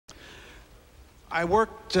I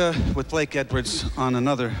worked with Blake Edwards on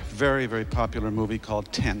another very, very popular movie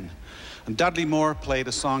called 10. And Dudley Moore played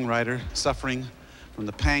a songwriter suffering from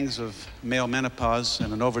the pangs of male menopause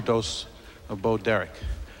and an overdose of Bo Derek.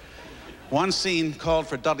 One scene called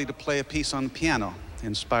for Dudley to play a piece on the piano,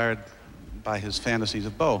 inspired by his fantasies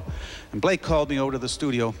of Bo. And Blake called me over to the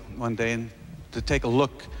studio one day to take a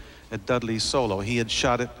look at Dudley's solo. He had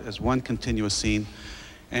shot it as one continuous scene,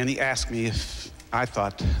 and he asked me if I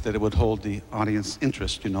thought that it would hold the audience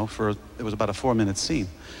interest, you know, it was about a 4-minute scene.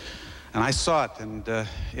 And I saw it, and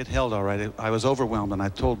it held all right. I was overwhelmed, and I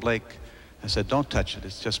told Blake, I said, don't touch it,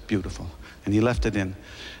 it's just beautiful. And he left it in.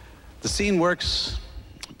 The scene works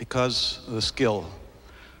because of the skill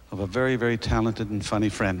of a very, very talented and funny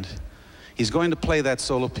friend. He's going to play that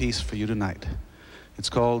solo piece for you tonight. It's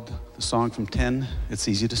called the song from 10, it's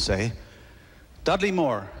easy to say. Dudley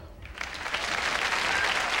Moore.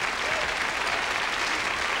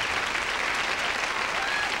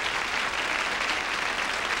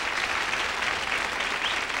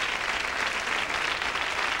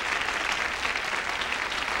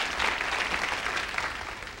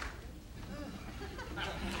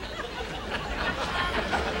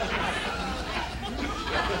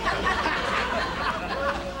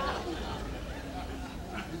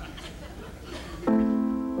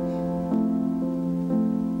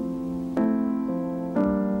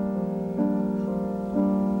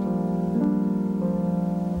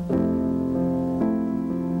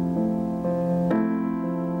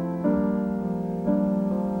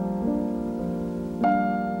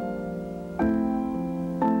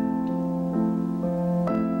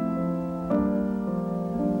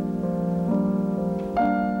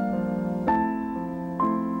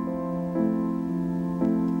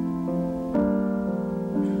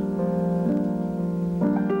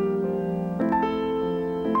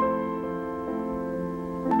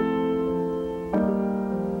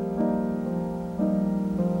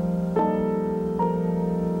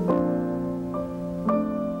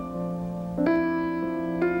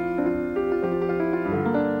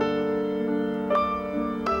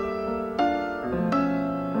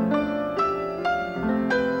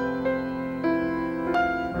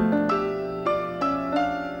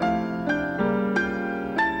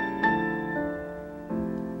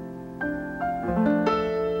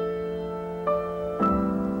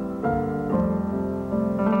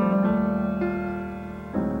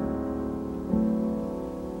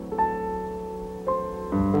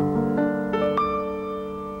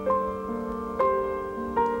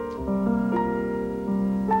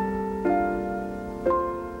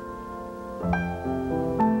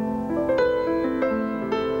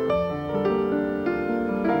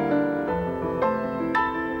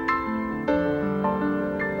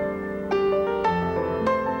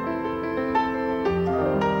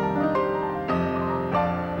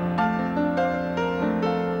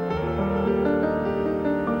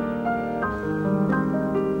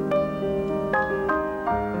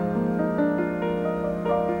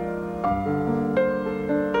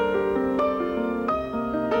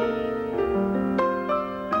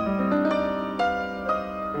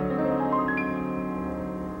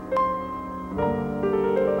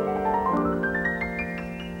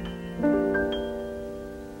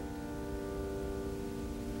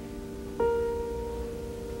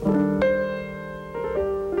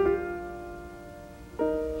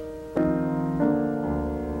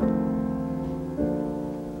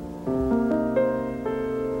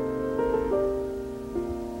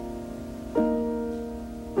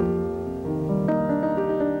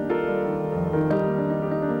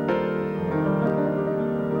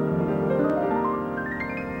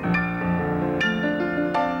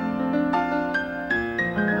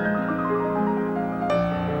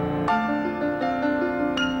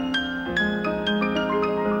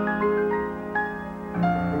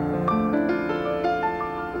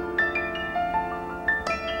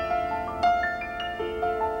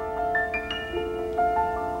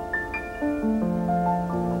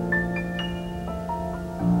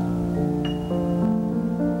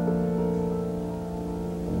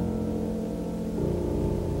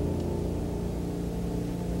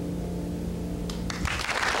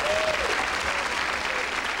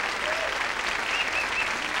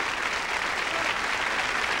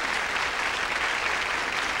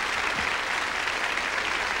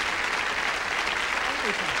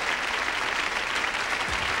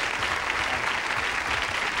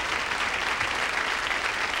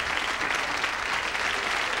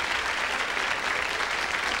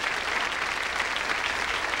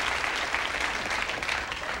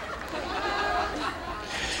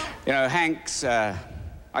 You know, Hank's, I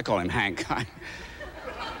call him Hank.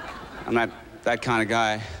 I'm not that kind of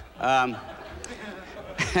guy.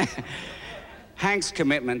 Hank's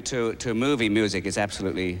commitment to movie music is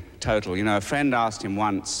absolutely total. You know, a friend asked him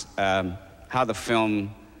once how the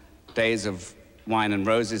film Days of Wine and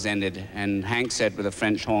Roses ended, and Hank said with a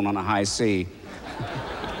French horn on a high C.